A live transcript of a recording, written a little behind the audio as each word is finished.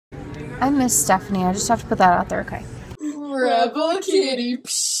I miss Stephanie. I just have to put that out there, okay? Rebel Kitty.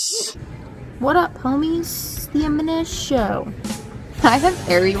 Psh. What up, homies? The MnS show. I have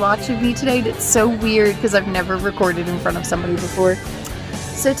Ari watching me today, and it's so weird because I've never recorded in front of somebody before.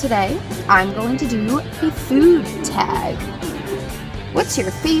 So today, I'm going to do a food tag. What's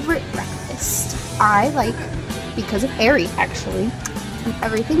your favorite breakfast? I like, because of Ari actually, an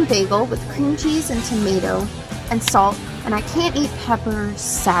everything bagel with cream cheese and tomato and salt, and I can't eat peppers,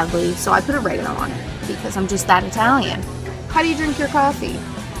 sadly, so I put oregano on it because I'm just that Italian. How do you drink your coffee?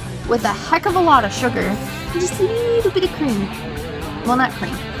 With a heck of a lot of sugar and just a little bit of cream. Well, not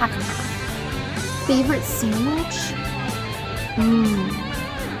cream, half and half. Favorite sandwich?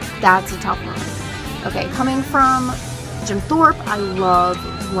 That's a tough one. Okay, coming from Jim Thorpe, I love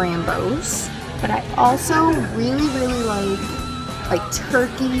Rambo's, but I also really like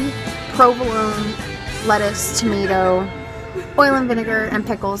turkey, provolone, lettuce, tomato, oil and vinegar, and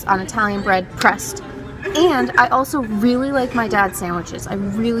pickles on Italian bread pressed. And I also really like my dad's sandwiches. I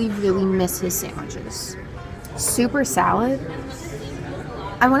really miss his sandwiches. Soup or salad?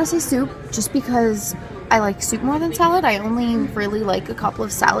 I want to say soup just because I like soup more than salad. I only really like a couple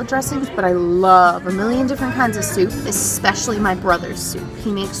of salad dressings, but I love a million different kinds of soup, especially my brother's soup.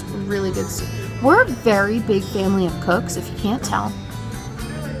 He makes really good soup. We're a very big family of cooks, if you can't tell.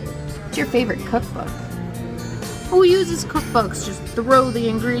 What's your favorite cookbook? Who uses cookbooks? Just throw the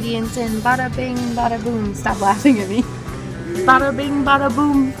ingredients in, bada bing, bada boom. Stop laughing at me. Bada bing, bada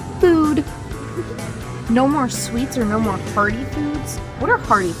boom, food. No more sweets or no more hearty foods? What are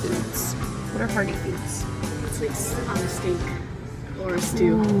hearty foods? What are hearty foods? It's like on a steak or a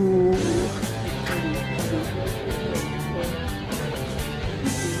stew. Ooh.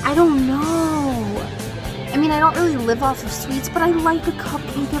 I don't know. I mean, I don't really live off of sweets, but I like a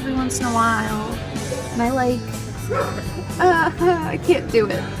cupcake every once in a while. And I like... I can't do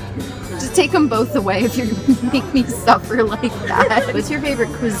it. Just take them both away if you're gonna make me suffer like that. What's your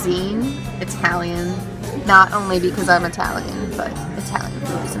favorite cuisine? Italian. Not only because I'm Italian, but Italian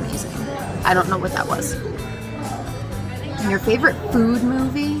food is amazing. I don't know what that was. And your favorite food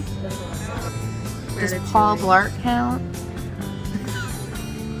movie? Does Paul Blart count?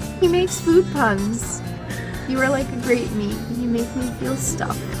 He makes food puns. You are like a great meat. You make me feel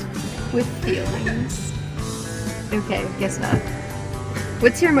stuffed with feelings. Okay, guess not.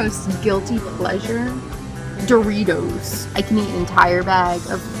 What's your most guilty pleasure? Doritos. I can eat an entire bag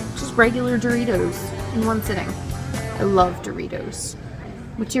of just regular Doritos in one sitting. I love Doritos.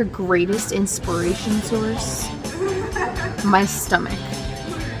 What's your greatest inspiration source? My stomach.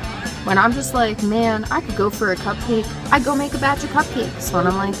 When I'm just like, man, I could go for a cupcake, I go make a batch of cupcakes. When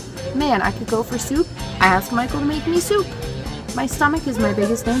I'm like, man, I could go for soup, I ask Michael to make me soup. My stomach is my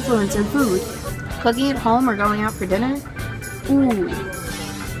biggest influence in food. Cooking at home or going out for dinner? Ooh.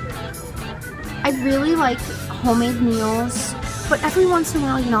 I really like homemade meals, but every once in a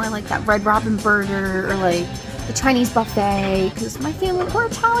while, you know, I like that Red Robin burger or like the Chinese buffet, because my family, we're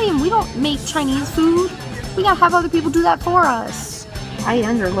Italian, we don't make Chinese food. We gotta have other people do that for us.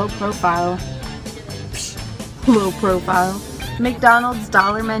 High-end or low profile? Psh, low profile. McDonald's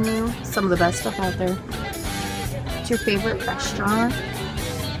dollar menu, some of the best stuff out there. What's your favorite restaurant?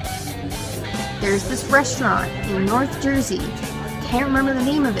 There's this restaurant in North Jersey. Can't remember the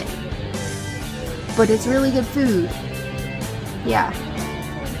name of it, but it's really good food. Yeah.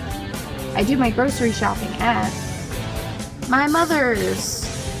 I do my grocery shopping at my mother's.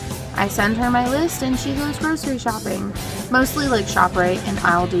 I send her my list and she goes grocery shopping. Mostly like ShopRite and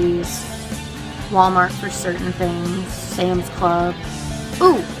Aldi's, Walmart for certain things, Sam's Club.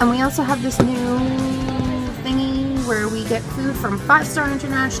 Ooh, and we also have this new thingy where we get food from 5 Star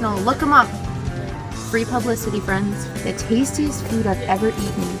International. Look them up. Free publicity, friends. The tastiest food I've ever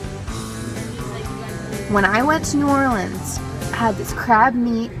eaten. When I went to New Orleans, I had this crab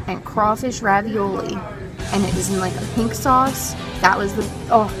meat and crawfish ravioli, and it was in like a pink sauce. That was the,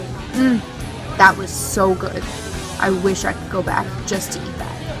 that was so good. I wish I could go back just to eat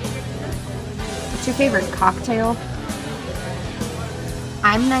that. What's your favorite cocktail?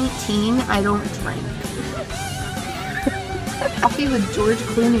 I'm 19, I don't drink. Coffee with George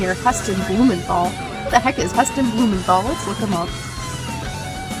Clooney or Heston Blumenthal. What the heck is Heston Blumenthal? Let's look him up.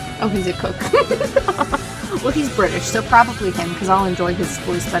 Oh, he's a cook. Well, he's British, so probably him, because I'll enjoy his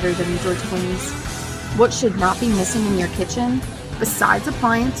voice better than George Clooney's. What should not be missing in your kitchen? Besides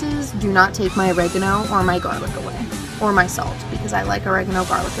appliances, do not take my oregano or my garlic away. Or my salt, because I like oregano,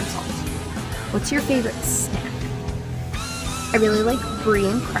 garlic, and salt. What's your favorite snack? I really like brie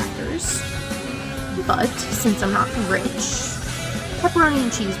and crackers. But, since I'm not rich, pepperoni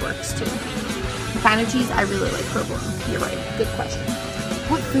and cheese works too. The kind of cheese I really like provolone. You're right. Good question.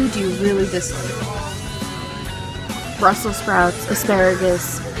 what food do you really dislike? Brussels sprouts,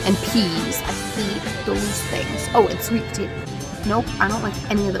 asparagus, and peas. I hate those things. Oh, and sweet potato. Nope, I don't like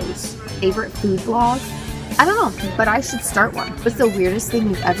any of those. Favorite food blog? I don't know, but I should start one. What's the weirdest thing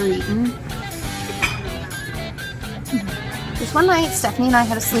you've ever eaten? This one night, Stephanie and I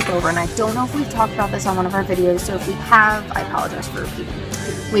had a sleepover, and I don't know if we've talked about this on one of our videos, so if we have, I apologize for repeating.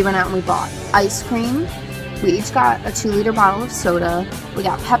 We went out and we bought ice cream. We each got a 2-liter bottle of soda. We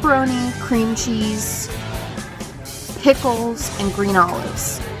got pepperoni, cream cheese, pickles, and green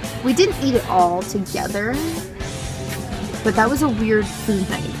olives. We didn't eat it all together, but that was a weird food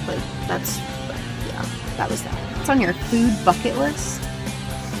night. Like, yeah, that was that. It's on your food bucket list.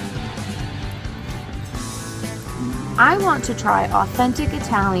 I want to try authentic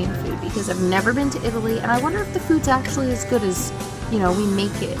Italian food because I've never been to Italy, and I wonder if the food's actually as good as, you know, we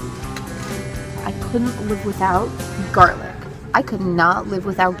make it. I couldn't live without garlic. I could not live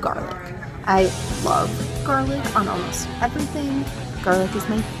without garlic. I love garlic on almost everything. Garlic is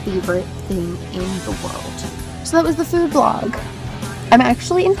my favorite thing in the world. So that was the food blog. I'm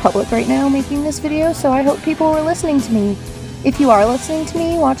actually in public right now making this video, so I hope people were listening to me. If you are listening to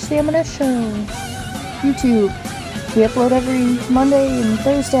me, watch the MnS show. YouTube. We upload every Monday and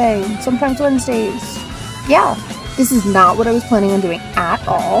Thursday, and sometimes Wednesdays. Yeah, this is not what I was planning on doing at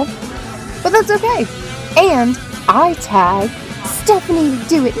all, but that's okay. And I tag Stephanie to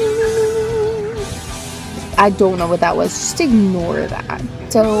do it. I don't know what that was, just ignore that.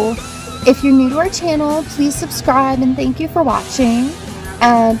 So, if you're new to our channel, please subscribe and thank you for watching.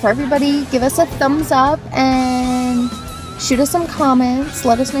 And for everybody, give us a thumbs up and shoot us some comments.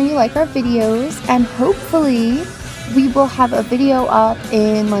 Let us know you like our videos, and hopefully we will have a video up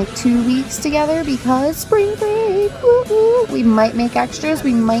in like 2 weeks together because spring break. Woo-hoo. We might make extras,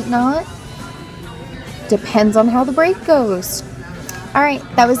 we might not. Depends on how the break goes. Alright,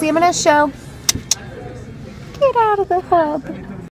 that was the MnS show. Get out of the hub.